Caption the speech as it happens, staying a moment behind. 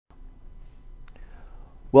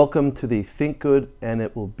Welcome to the Think Good and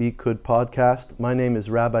It Will Be Good podcast. My name is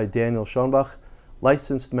Rabbi Daniel Schoenbach,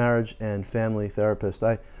 licensed marriage and family therapist.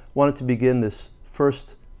 I wanted to begin this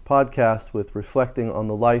first podcast with reflecting on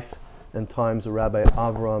the life and times of Rabbi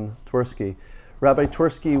Avram Twersky. Rabbi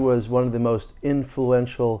Twersky was one of the most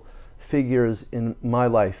influential figures in my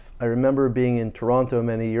life. I remember being in Toronto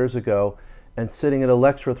many years ago and sitting at a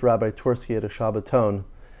lecture with Rabbi Twersky at a Shabbaton.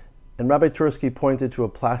 And Rabbi Twersky pointed to a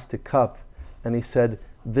plastic cup and he said,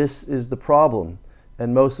 "This is the problem."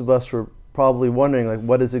 And most of us were probably wondering,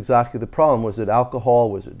 what is exactly the problem? Was it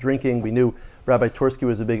alcohol? Was it drinking? We knew Rabbi Twersky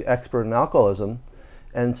was a big expert in alcoholism.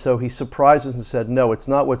 And so he surprised us and said, no, it's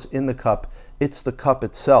not what's in the cup, it's the cup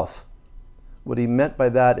itself. What he meant by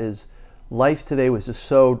that is life today was just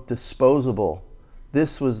so disposable.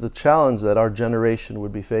 This was the challenge that our generation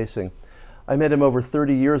would be facing. I met him over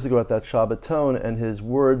 30 years ago at that Shabbaton, and his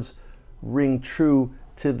words ring true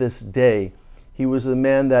to this day. He was a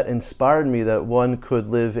man that inspired me that one could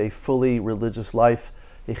live a fully religious life,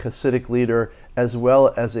 a Hasidic leader, as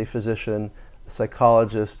well as a physician, a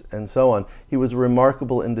psychologist, and so on. He was a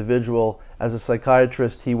remarkable individual. As a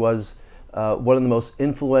psychiatrist, he was one of the most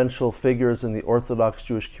influential figures in the Orthodox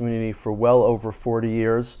Jewish community for well over 40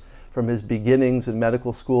 years, from his beginnings in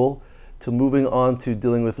medical school to moving on to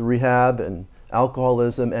dealing with rehab and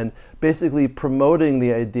alcoholism and basically promoting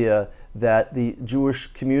the idea that the Jewish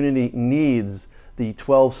community needs the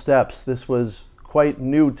 12 steps. This was quite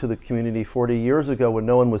new to the community 40 years ago when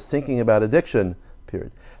no one was thinking about addiction,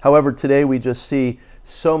 period. However, today we just see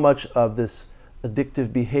so much of this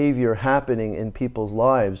addictive behavior happening in people's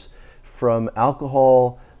lives, from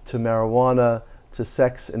alcohol to marijuana to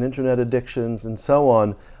sex and internet addictions and so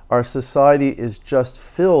on. Our society is just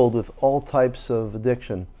filled with all types of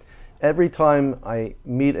addiction. Every time I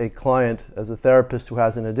meet a client as a therapist who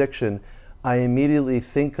has an addiction, I immediately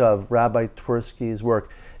think of Rabbi Twersky's work.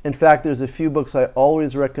 In fact, there's a few books I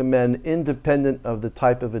always recommend independent of the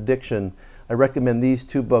type of addiction. I recommend these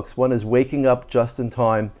two books. One is Waking Up Just in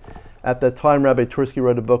Time. At that time, Rabbi Twersky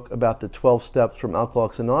wrote a book about the 12 steps from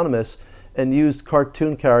Alcoholics Anonymous and used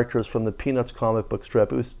cartoon characters from the Peanuts comic book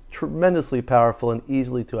strip. It was tremendously powerful and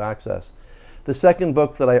easily to access. The second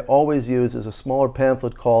book that I always use is a smaller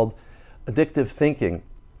pamphlet called Addictive Thinking.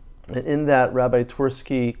 And in that, Rabbi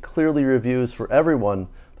Twersky clearly reviews for everyone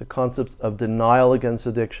the concepts of denial against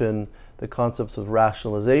addiction, the concepts of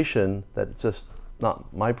rationalization, that it's just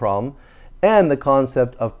not my problem, and the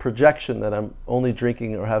concept of projection, that I'm only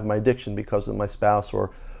drinking or have my addiction because of my spouse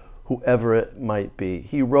or whoever it might be.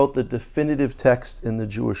 He wrote the definitive text in the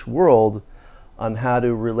Jewish world on how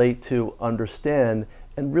to relate to, understand,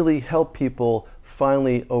 and really help people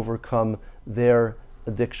finally overcome their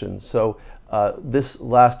addiction. So this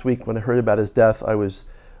last week when I heard about his death, I was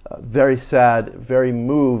very sad, very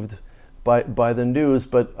moved by the news,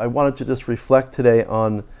 but I wanted to just reflect today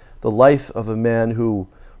on the life of a man who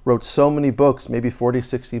wrote so many books, maybe 40,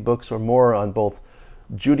 60 books or more, on both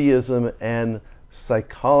Judaism and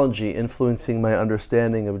psychology, influencing my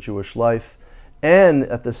understanding of Jewish life, and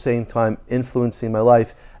at the same time influencing my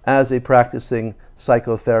life as a practicing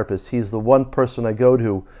psychotherapist. He's the one person I go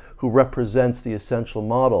to who represents the essential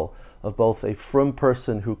model of both a frum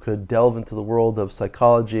person who could delve into the world of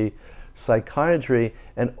psychology, psychiatry,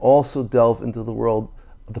 and also delve into the world,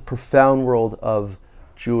 the profound world of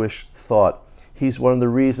Jewish thought. He's one of the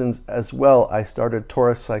reasons as well I started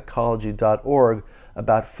TorahPsychology.org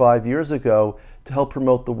about 5 years ago to help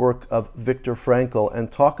promote the work of Viktor Frankl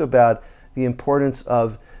and talk about the importance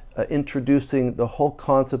of introducing the whole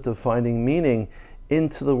concept of finding meaning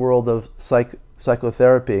into the world of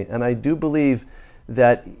psychotherapy. And I do believe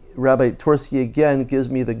that Rabbi Twersky again gives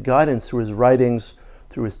me the guidance through his writings,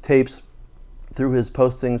 through his tapes, through his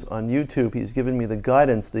postings on YouTube. He's given me the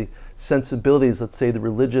guidance, the sensibilities, let's say the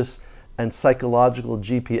religious and psychological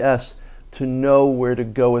GPS, to know where to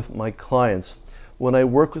go with my clients. When I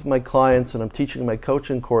work with my clients and I'm teaching my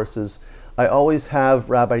coaching courses, I always have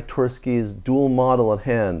Rabbi Twersky's dual model at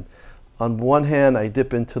hand. On one hand, I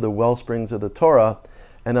dip into the wellsprings of the Torah,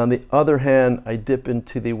 and on the other hand, I dip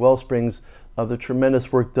into the wellsprings of the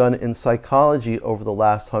tremendous work done in psychology over the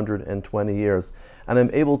last 120 years. And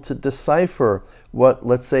I'm able to decipher what,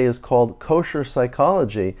 let's say, is called kosher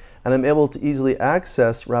psychology, and I'm able to easily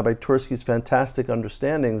access Rabbi Twersky's fantastic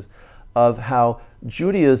understandings of how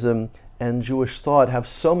Judaism and Jewish thought have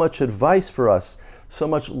so much advice for us, so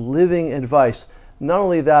much living advice. Not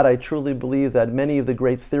only that, I truly believe that many of the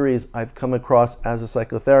great theories I've come across as a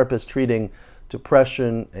psychotherapist treating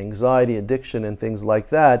depression, anxiety, addiction, and things like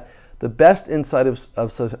that, the best insight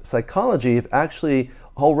of psychology actually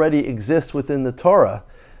already exists within the Torah.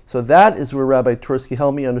 So that is where Rabbi Tursky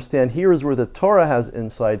helped me understand. Here is where the Torah has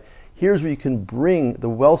insight. Here's where you can bring the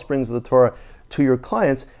well springs of the Torah to your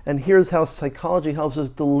clients. And here's how psychology helps us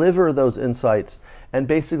deliver those insights and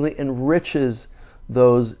basically enriches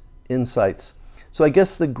those insights. So I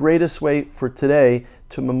guess the greatest way for today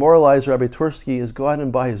to memorialize Rabbi Tursky is go out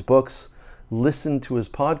and buy his books, listen to his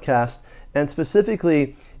podcast, and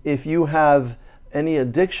specifically if you have any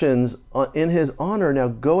addictions in his honor, now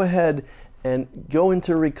go ahead and go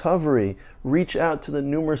into recovery. Reach out to the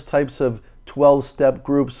numerous types of 12-step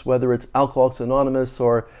groups, whether it's Alcoholics Anonymous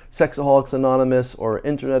or Sexaholics Anonymous or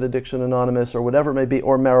Internet Addiction Anonymous or whatever it may be,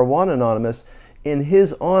 or Marijuana Anonymous. In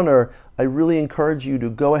his honor, I really encourage you to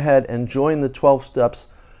go ahead and join the 12 Steps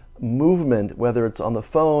movement, whether it's on the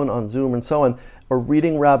phone, on Zoom, and so on, or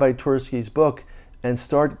reading Rabbi Tursky's book, and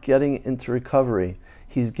start getting into recovery.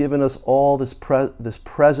 He's given us all this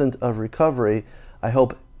present of recovery. I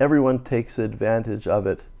hope everyone takes advantage of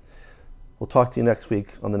it. We'll talk to you next week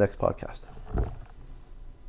on the next podcast.